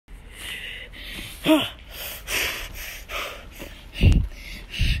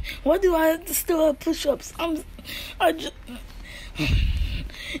Why do I have to still have push-ups?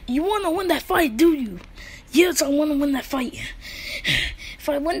 You want to win that fight, do you? Yes, I want to win that fight. If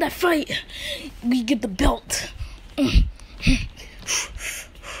I win that fight, we get the belt.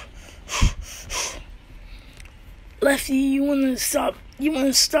 Lefty, you want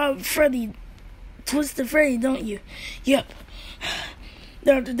to stop Freddy, Twisted Freddy, don't you? Yep.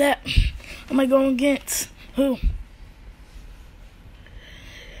 After that, am I going against who?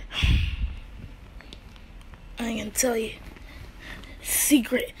 I ain't gonna tell you.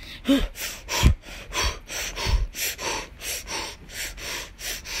 Secret.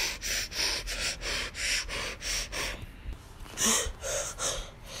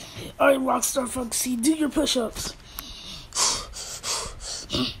 Alright, Rockstar Foxy, do your push-ups.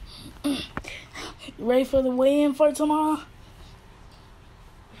 You ready for the weigh-in for tomorrow?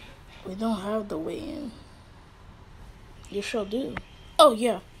 We don't have the weigh-in. You sure do. Oh,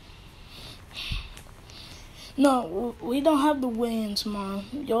 yeah. No, we don't have the weigh-in tomorrow.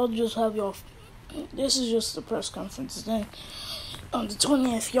 Y'all just have y'all... This is just the press conference. Then, on the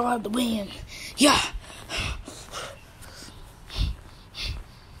 20th, y'all have the weigh-in. Yeah.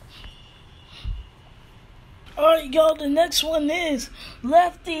 Alright, y'all, the next one is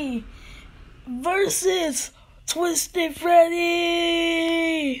Lefty versus Twisted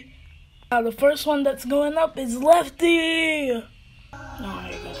Freddy. Now, the first one that's going up is Lefty. No,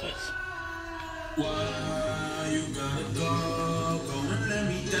 I got this. Why you gotta go and let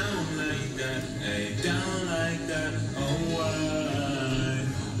me down like that? Hey, down like that. Oh,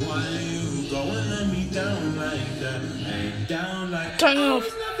 why you go and let me down like that? Hey, down like that. Turn it off.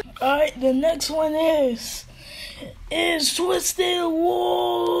 Alright, the next one is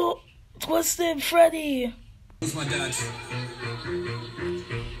Twisted Freddy. Who's my dad?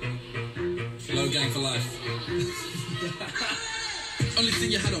 Low gang for life. Only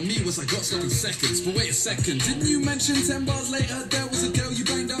thing you had on me was I got stuck in seconds. But wait a second, didn't you mention 10 bars later there was a girl you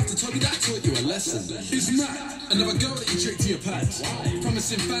banged after? Told me that taught you a lesson. Isn't that another girl that you tricked to your pads?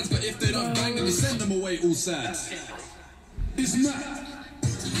 Promising fans, but if they don't bang, then you send them away all sad. Isn't that?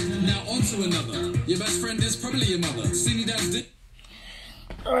 Now on to another. Your best friend is probably your mother. See me dad's dick.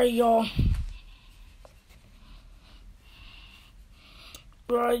 Alright, y'all.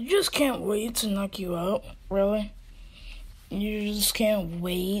 Bro, I just can't wait to knock you out. Really? You just can't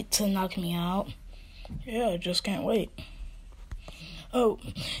wait to knock me out? Yeah, I just can't wait. Oh,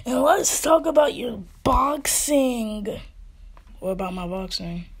 and let's talk about your boxing. What about my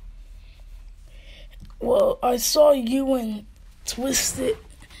boxing? Well, I saw you and Rockstar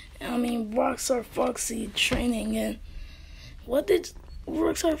Foxy training, and what did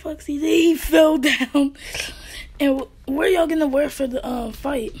Rockstar Foxy do? He fell down. And what are y'all gonna wear for the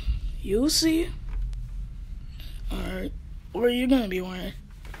fight? You'll see. Alright, what are you gonna be wearing?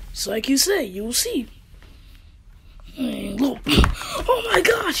 It's like you say, you'll see. Look. Oh my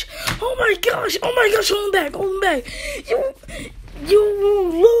gosh! Oh my gosh! Oh my gosh! Hold him back! Hold him back! You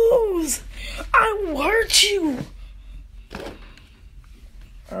will lose! I will hurt you!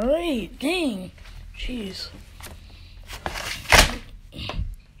 Alright, dang. Jeez.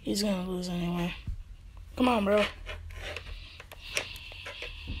 He's gonna lose anyway. Come on, bro.